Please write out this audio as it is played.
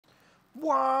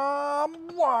Wah,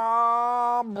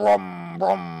 wah, brum,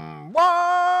 brum,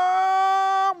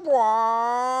 wah,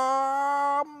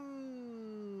 wah.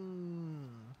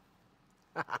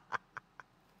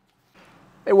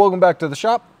 Hey, welcome back to the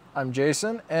shop. I'm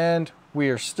Jason, and we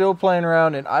are still playing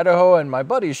around in Idaho and my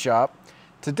buddy's shop.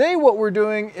 Today what we're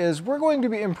doing is we're going to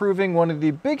be improving one of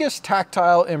the biggest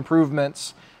tactile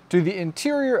improvements to the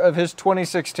interior of his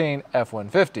 2016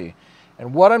 F-150.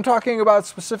 And what I'm talking about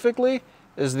specifically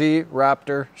is the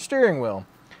Raptor steering wheel.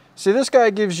 See, this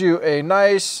guy gives you a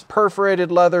nice perforated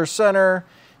leather center.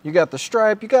 You got the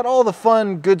stripe, you got all the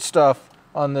fun, good stuff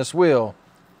on this wheel.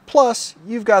 Plus,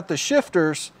 you've got the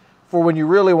shifters for when you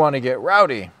really want to get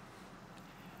rowdy.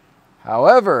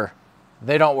 However,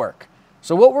 they don't work.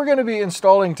 So what we're going to be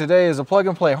installing today is a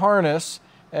plug-and-play harness.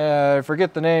 I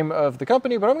forget the name of the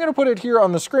company, but I'm going to put it here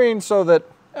on the screen so that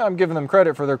I'm giving them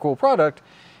credit for their cool product.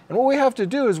 And what we have to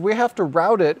do is we have to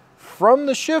route it from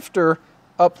the shifter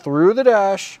up through the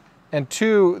dash and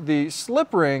to the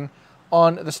slip ring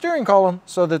on the steering column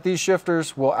so that these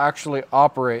shifters will actually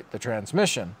operate the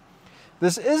transmission.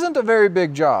 This isn't a very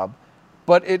big job,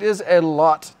 but it is a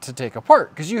lot to take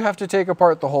apart because you have to take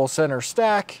apart the whole center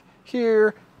stack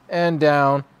here and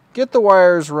down, get the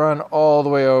wires run all the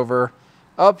way over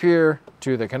up here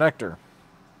to the connector.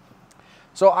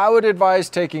 So I would advise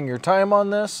taking your time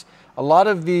on this. A lot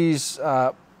of these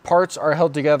parts are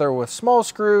held together with small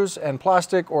screws and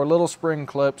plastic or little spring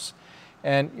clips,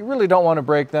 and you really don't want to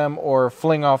break them or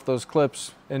fling off those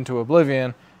clips into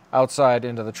oblivion outside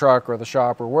into the truck or the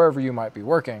shop or wherever you might be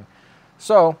working.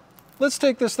 So let's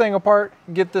take this thing apart,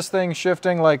 get this thing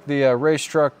shifting like the race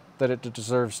truck that it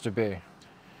deserves to be.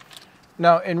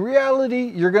 Now, in reality,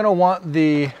 you're going to want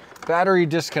the battery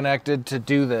disconnected to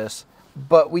do this,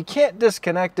 but we can't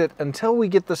disconnect it until we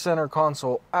get the center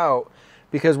console out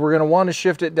because we're going to want to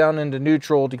shift it down into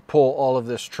neutral to pull all of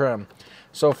this trim.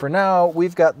 So for now,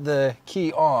 we've got the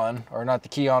key on, or not the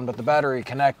key on, but the battery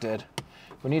connected.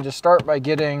 We need to start by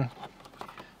getting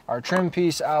our trim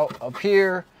piece out up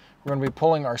here. We're going to be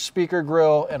pulling our speaker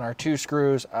grill and our 2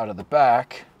 screws out of the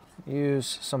back.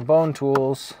 Use some bone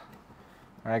tools.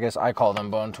 I guess I call them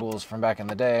bone tools from back in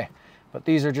the day, but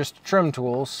these are just trim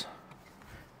tools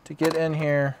to get in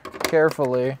here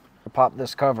carefully. Pop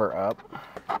this cover up.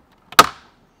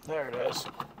 There it is.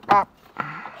 Pop.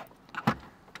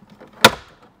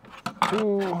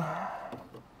 2,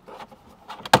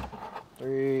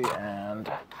 3,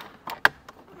 and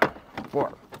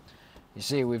 4. You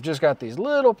see, we've just got these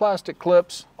little plastic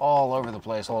clips all over the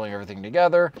place holding everything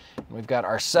together. We've got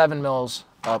our 7 mils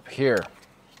up here.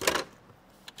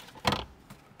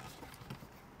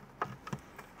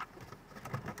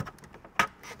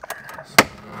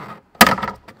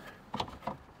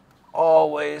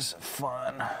 Always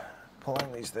fun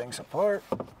pulling these things apart.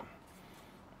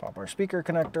 Pop our speaker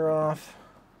connector off.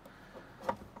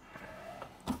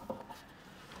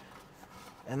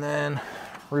 And then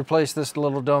replace this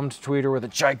little domed tweeter with a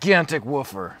gigantic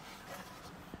woofer.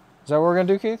 Is that what we're gonna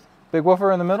do, Keith? Big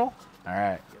woofer in the middle? All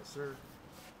right. Yes, sir.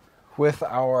 With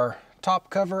our top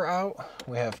cover out,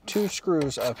 we have 2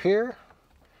 screws up here.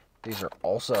 These are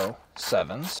also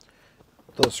 7s.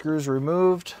 Those screws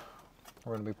removed.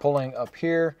 We're going to be pulling up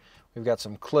here. We've got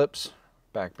some clips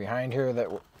back behind here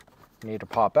that we need to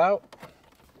pop out.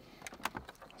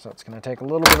 So it's going to take a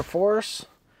little bit of force,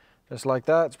 just like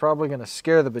that. It's probably going to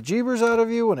scare the bejeebers out of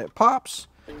you when it pops.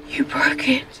 You broke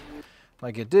it.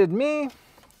 Like it did me.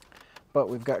 But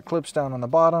we've got clips down on the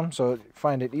bottom, so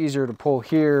find it easier to pull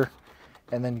here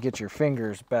and then get your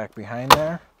fingers back behind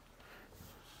there.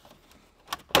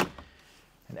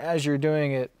 And as you're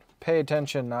doing it, pay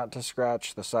attention not to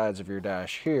scratch the sides of your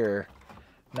dash here.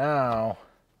 Now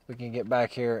we can get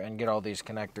back here and get all these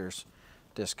connectors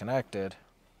disconnected.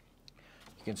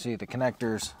 You can see the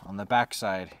connectors on the back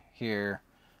side here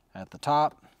at the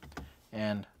top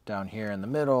and down here in the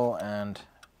middle, and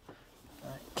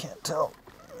I can't tell,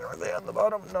 are they on the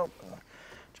bottom? Nope.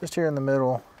 Just here in the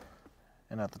middle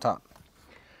and at the top.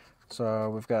 So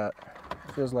we've got,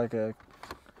 feels like a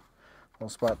little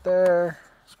spot there,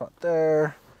 spot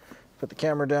there. Put the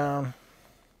camera down.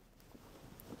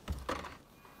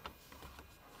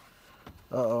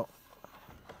 Uh-oh.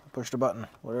 Pushed a button.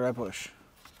 What did I push?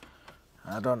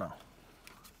 I don't know.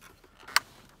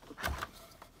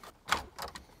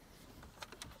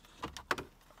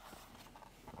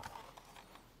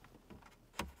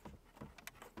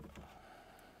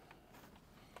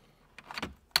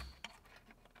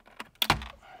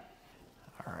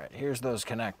 All right, here's those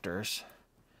connectors.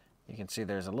 You can see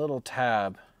there's a little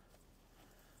tab.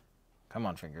 Come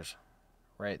on, fingers.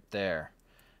 Right there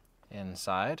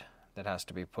inside that has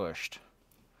to be pushed.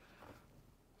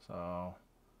 So,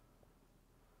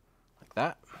 like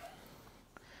that.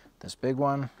 This big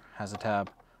one has a tab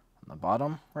on the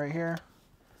bottom right here.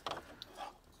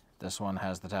 This one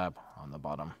has the tab on the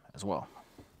bottom as well.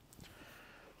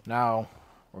 Now,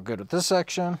 we're good with this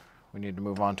section. We need to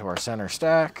move on to our center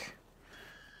stack.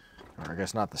 Or I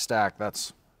guess not the stack,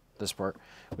 that's this part.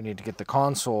 We need to get the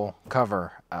console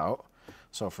cover out.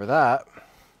 So for that,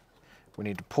 we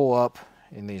need to pull up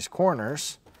in these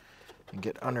corners and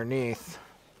get underneath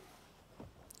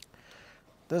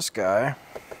this guy,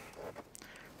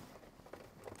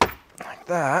 like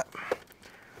that.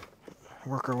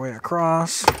 Work our way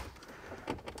across.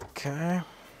 Okay.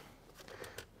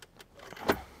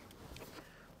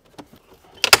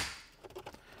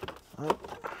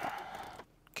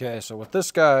 Okay, so with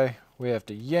this guy, we have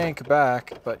to yank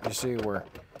back, but you see we're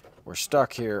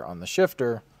stuck here on the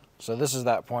shifter. So this is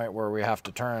that point where we have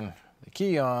to turn the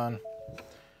key on,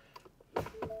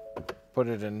 put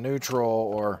it in neutral,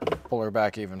 or pull her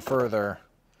back even further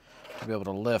to be able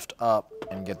to lift up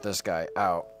and get this guy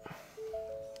out.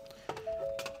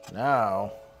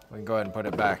 Now we can go ahead and put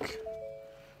it back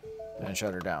and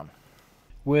shut her down.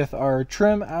 With our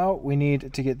trim out, we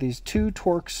need to get these 2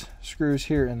 Torx screws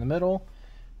here in the middle.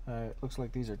 It looks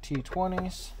like these are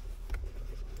T20s.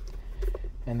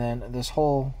 And then this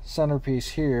whole centerpiece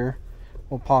here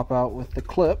will pop out with the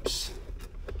clips.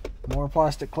 More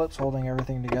plastic clips holding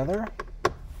everything together.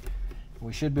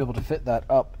 We should be able to fit that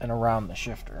up and around the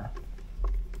shifter.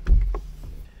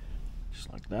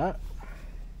 Just like that.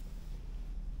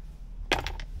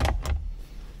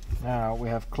 Now we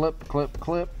have clip, clip,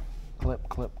 clip, clip,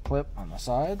 clip, clip on the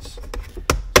sides.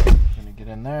 I'm gonna get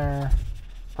in there.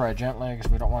 Pry gently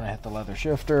because we don't want to hit the leather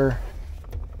shifter.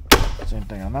 Same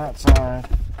thing on that side.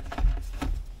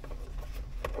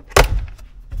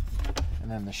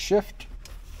 And then the shift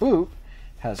boot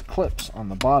has clips on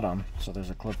the bottom. So there's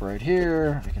a clip right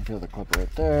here. We can feel the clip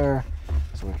right there.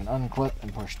 So we can unclip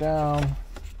and push down.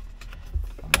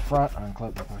 On the front,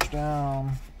 unclip and push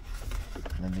down.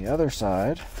 And then the other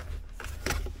side,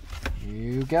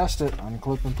 you guessed it,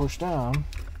 unclip and push down.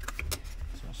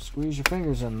 So squeeze your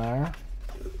fingers in there.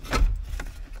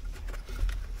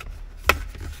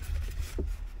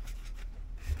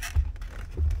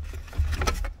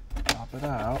 Pop it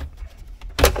out.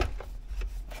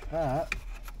 Like that.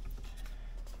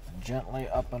 And gently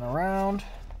up and around.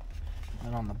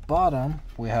 And on the bottom,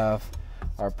 we have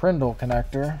our Prindle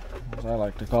connector, as I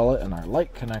like to call it, and our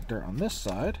light connector on this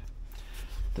side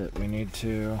that we need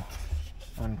to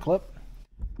unclip.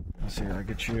 Let's see, I'll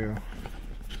get you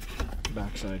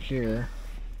backside here.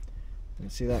 You can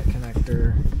see that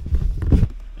connector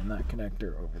and that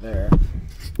connector over there.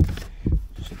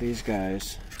 So these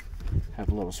guys have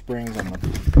little springs on the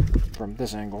from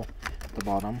this angle at the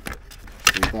bottom.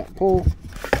 Use that pull.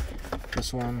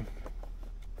 This one,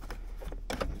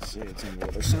 let's see, it's on the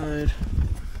other side.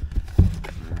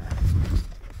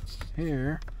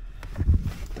 Here,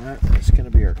 that is going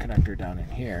to be our connector down in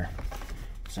here.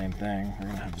 Same thing, we're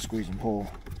going to have to squeeze and pull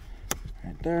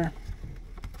right there.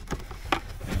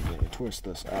 And we're going to twist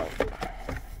this out.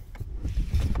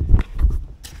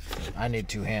 I need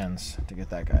 2 hands to get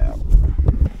that guy out.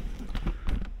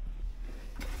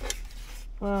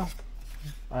 Well,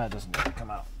 that doesn't need to come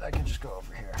out. That can just go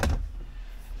over here.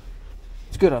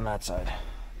 It's good on that side.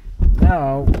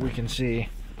 Now we can see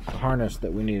the harness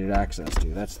that we needed access to.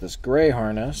 That's this gray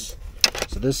harness.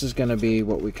 So this is going to be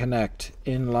what we connect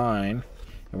in line.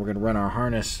 And we're going to run our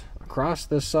harness across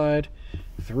this side,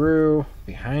 through,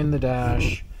 behind the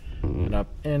dash, and up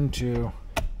into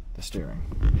the steering.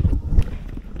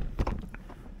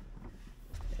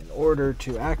 In order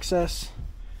to access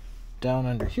down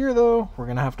under here though, we're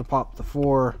going to have to pop the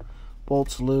 4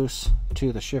 bolts loose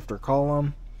to the shifter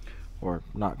column, or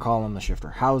not column, the shifter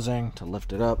housing, to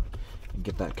lift it up and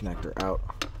get that connector out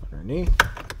underneath.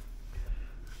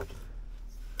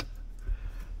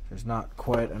 There's not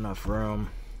quite enough room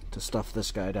to stuff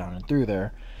this guy down and through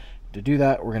there. To do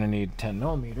that, we're going to need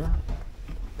 10mm.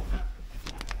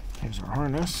 Here's our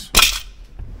harness.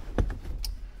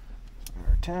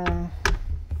 Our 10.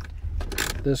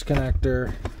 This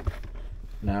connector.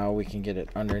 Now we can get it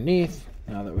underneath.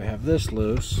 Now that we have this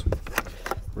loose,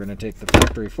 we're going to take the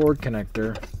factory Ford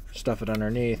connector, stuff it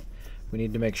underneath. We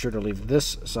need to make sure to leave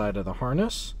this side of the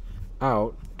harness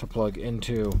out to plug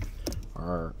into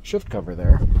our shift cover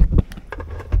there.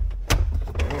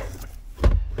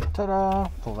 Ta-da!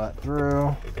 Pull that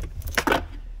through.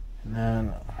 And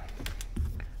then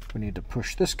we need to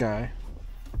push this guy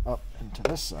up into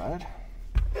this side.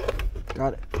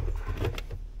 Got it.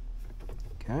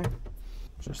 Okay.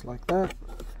 Just like that.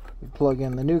 We plug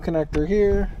in the new connector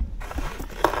here.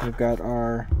 we've got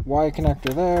our Y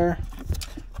connector there.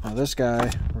 Now this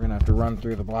guy, we're gonna have to run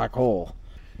through the black hole.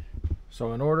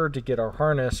 So in order to get our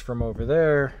harness from over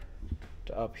there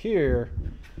to up here,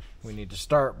 we need to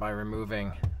start by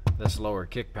removing this lower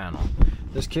kick panel.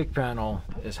 This kick panel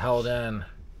is held in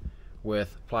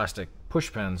with plastic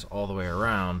push pins all the way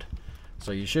around.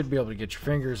 So you should be able to get your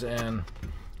fingers in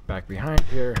back behind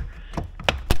here,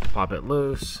 pop it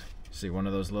loose. See one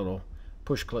of those little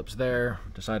push clips there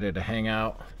decided to hang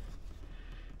out.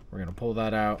 We're gonna pull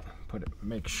that out,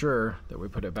 make sure that we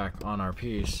put it back on our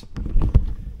piece.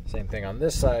 Same thing on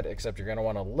this side, except you're gonna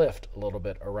wanna lift a little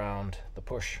bit around the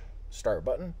push start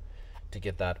button to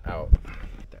get that out.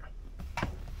 There.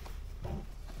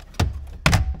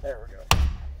 There we go.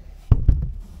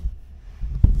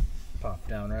 Pop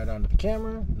down right onto the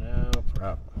camera. No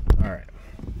problem. All right.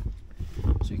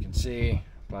 So you can see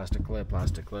plastic clip,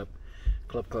 clip,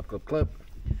 clip, clip, clip.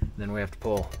 Then we have to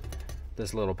pull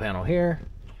this little panel here,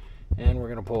 and we're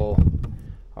gonna pull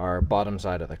our bottom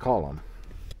side of the column.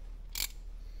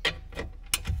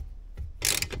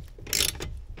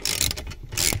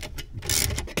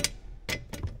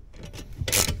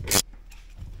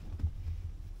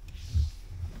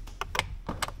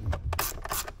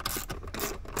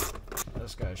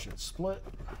 This guy should split.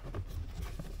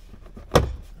 There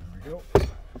we go.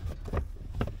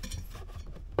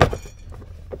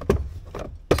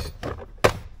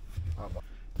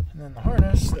 And then the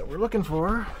harness that we're looking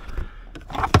for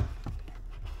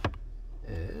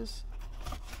is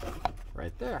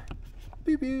right there.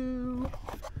 Pew pew.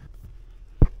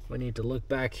 We need to look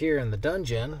back here in the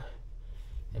dungeon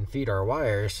and feed our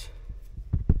wires.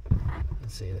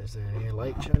 Let's see, is there any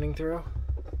light shining through?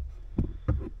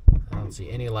 I don't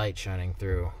see any light shining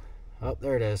through. Oh,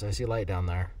 there it is. I see light down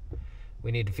there.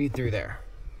 We need to feed through there.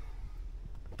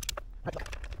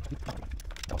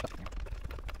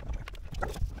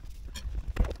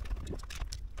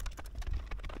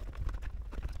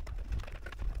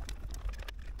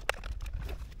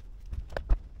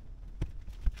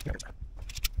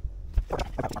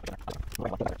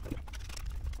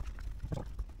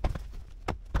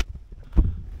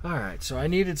 Alright, so I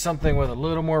needed something with a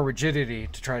little more rigidity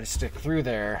to try to stick through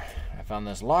there. I found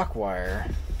this lock wire.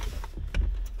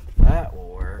 That will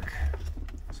work.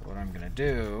 So what I'm going to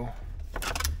do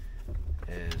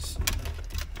is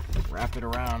wrap it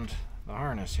around the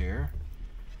harness here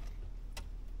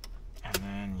and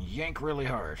then yank really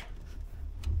hard.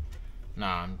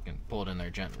 Nah, I'm going to pull it in there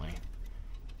gently.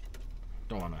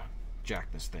 Don't want to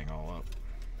jack this thing all up.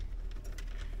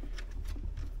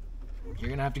 You're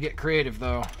going to have to get creative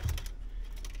though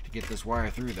to get this wire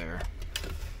through there.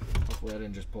 Hopefully I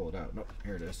didn't just pull it out. Nope,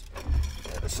 here it is.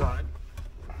 The other side.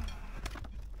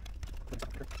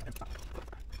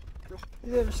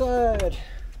 The other side.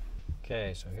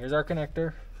 Okay, so here's our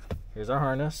connector. Here's our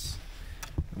harness.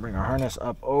 Bring our harness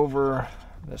up over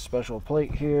this special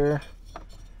plate here.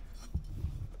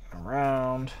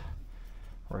 Around.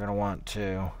 We're going to want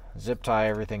to zip tie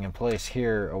everything in place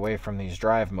here away from these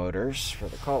drive motors for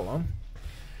the column.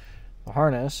 The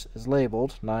harness is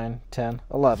labeled 9, 10,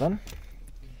 11.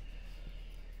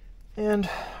 And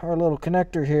our little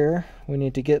connector here, we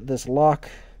need to get this lock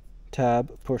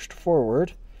tab pushed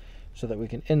forward so that we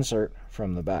can insert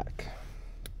from the back.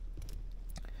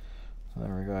 So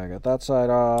there we go, I got that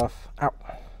side off. Ow!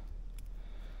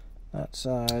 That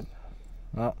side.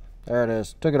 Oh, there it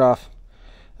is. Took it off.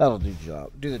 That'll do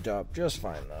the job just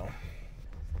fine though.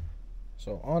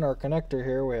 So on our connector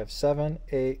here we have 7,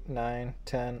 8, 9,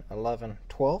 10, 11,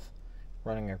 12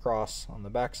 running across on the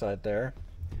back side there.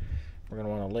 We're going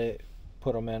to want to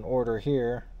put them in order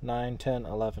here, 9, 10,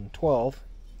 11, 12.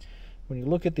 When you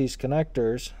look at these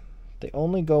connectors, they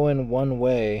only go in one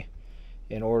way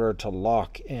in order to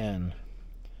lock in.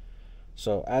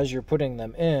 So as you're putting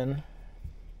them in,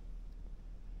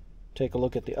 take a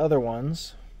look at the other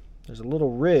ones. There's a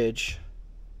little ridge,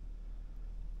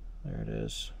 there it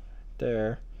is,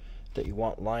 there, that you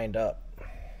want lined up.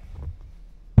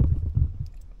 Get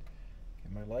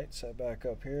my light set back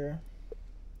up here.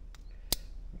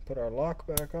 Put our lock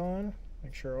back on,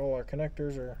 make sure all our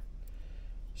connectors are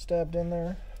stabbed in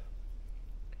there.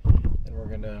 And we're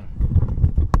going to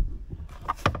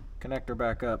connect her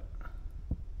back up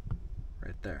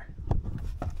right there.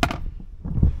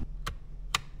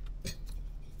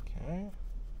 Okay.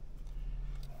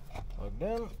 Plugged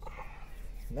in.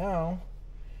 Now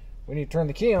we need to turn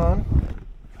the key on.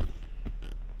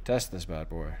 Test this bad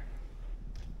boy.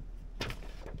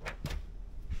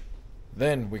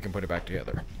 Then we can put it back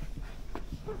together.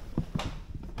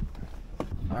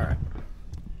 Alright.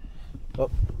 Oh,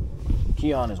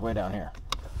 key on is way down here.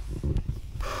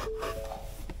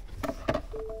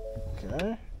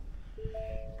 Okay.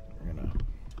 We're gonna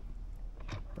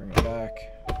bring it back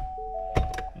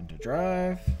into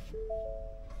drive.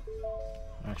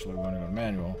 Actually, we want to go to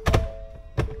manual.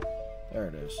 There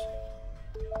it is.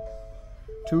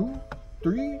 2,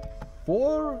 3,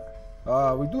 4.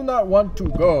 We do not want to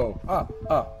go.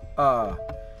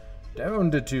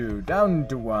 Down to 2, down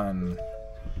to 1.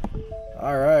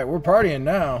 All right, we're partying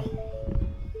now.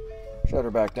 Shut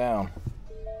her back down.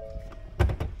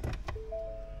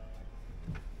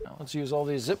 Now let's use all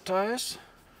these zip ties.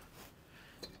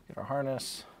 Get our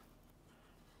harness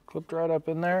clipped right up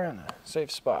in there in a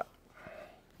safe spot.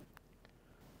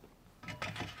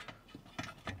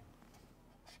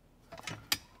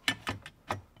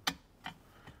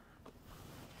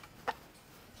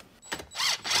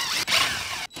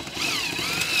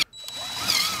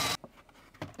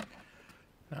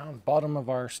 Now, bottom of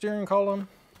our steering column.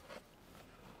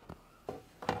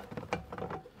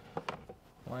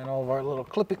 Line all of our little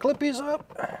clippies up.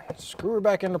 Screw her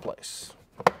back into place.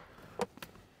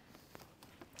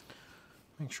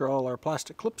 Make sure all our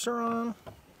plastic clips are on.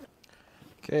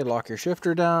 Okay, lock your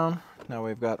shifter down. Now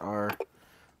we've got our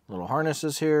little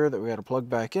harnesses here that we got to plug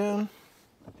back in.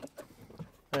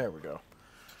 There we go.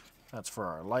 That's for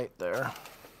our light there.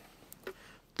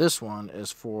 This one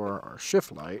is for our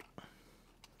shift light.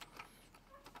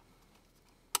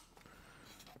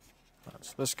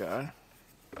 That's this guy.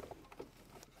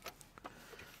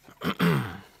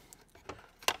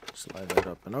 Slide that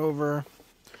up and over.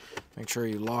 Make sure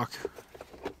you lock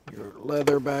your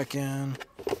leather back in.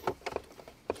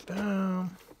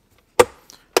 Down.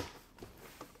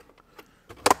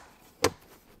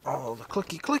 All the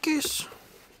clickies.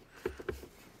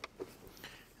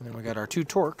 And then we got our 2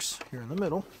 Torx here in the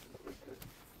middle.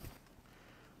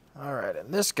 All right,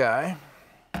 and this guy,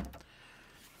 if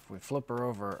we flip her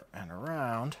over and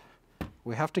around,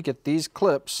 we have to get these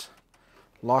clips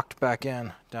locked back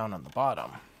in down on the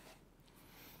bottom,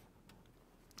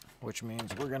 which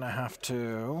means we're going to have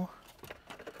to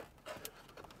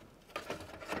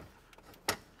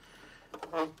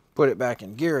put it back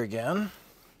in gear again.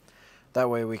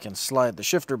 That way we can slide the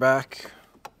shifter back,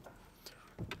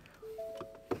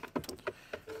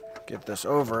 get this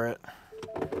over it,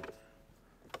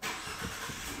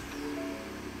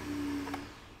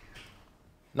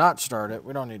 not start it.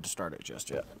 We don't need to start it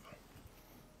just yet.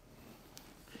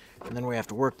 And then we have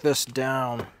to work this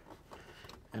down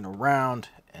and around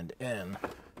and in,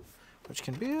 which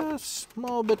can be a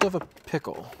small bit of a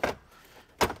pickle.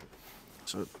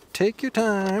 So take your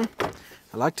time.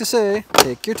 I like to say,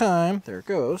 take your time. There it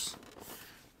goes.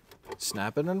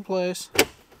 Snap it in place.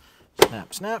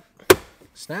 Snap, snap,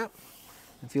 snap.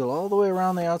 And feel all the way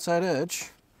around the outside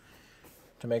edge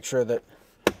to make sure that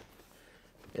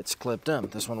it's clipped in.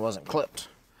 This one wasn't clipped.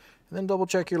 And then double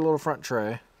check your little front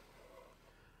tray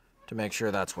to make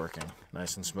sure that's working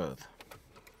nice and smooth.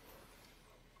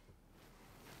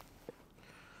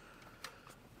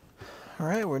 All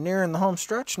right, we're nearing the home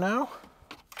stretch now.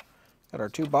 Got our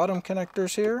 2 bottom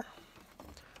connectors here.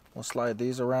 We'll slide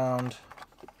these around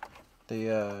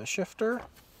the shifter.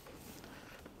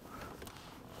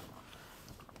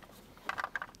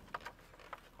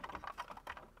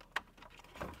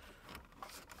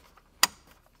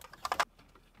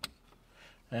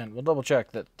 And we'll double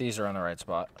check that these are on the right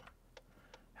spot.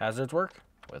 Hazards work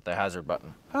with the hazard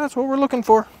button. That's what we're looking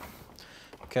for.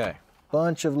 Okay,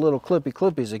 bunch of little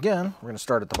clippies again. We're gonna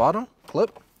start at the bottom,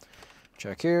 clip,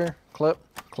 check here, clip,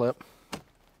 clip.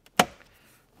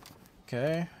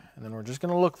 Okay, and then we're just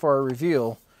gonna look for our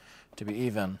reveal to be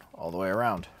even all the way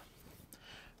around.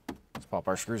 Let's pop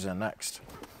our screws in next.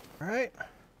 All right,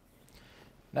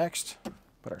 next,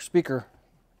 put our speaker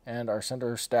and our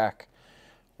center stack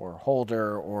or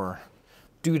holder or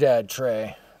doodad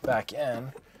tray back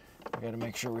in. We gotta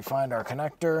make sure we find our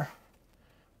connector,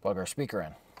 plug our speaker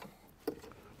in.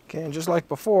 Okay, and just like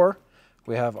before,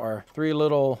 we have our 3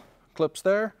 little clips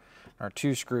there, our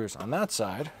 2 screws on that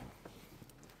side.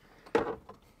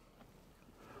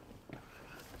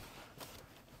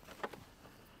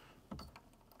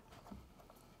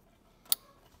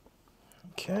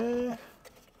 Okay,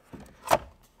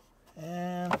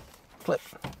 and clip.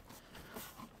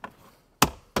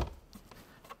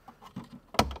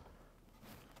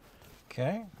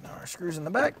 Okay, now our screws in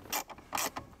the back.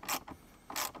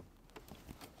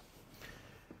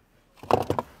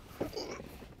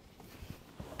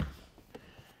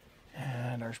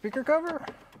 And our speaker cover.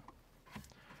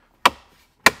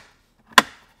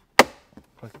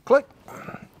 Click, click.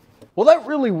 Well, that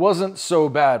really wasn't so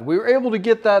bad. We were able to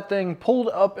get that thing pulled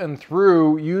up and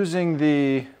through using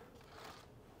the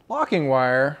locking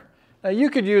wire Now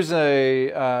you could use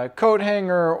a coat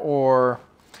hanger or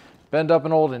bend up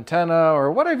an old antenna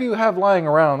or whatever you have lying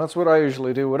around. That's what I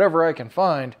usually do, whatever I can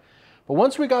find. But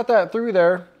once we got that through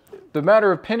there, the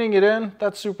matter of pinning it in,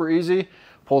 that's super easy.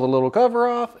 Pull the little cover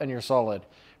off and you're solid.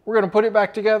 We're gonna put it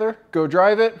back together, go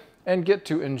drive it, and get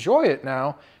to enjoy it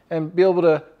now and be able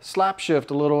to slap shift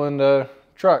a little in the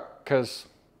truck, because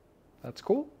that's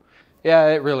cool. Yeah,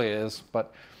 it really is.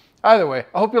 But either way,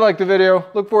 I hope you liked the video.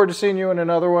 Look forward to seeing you in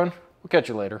another one. We'll catch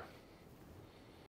you later.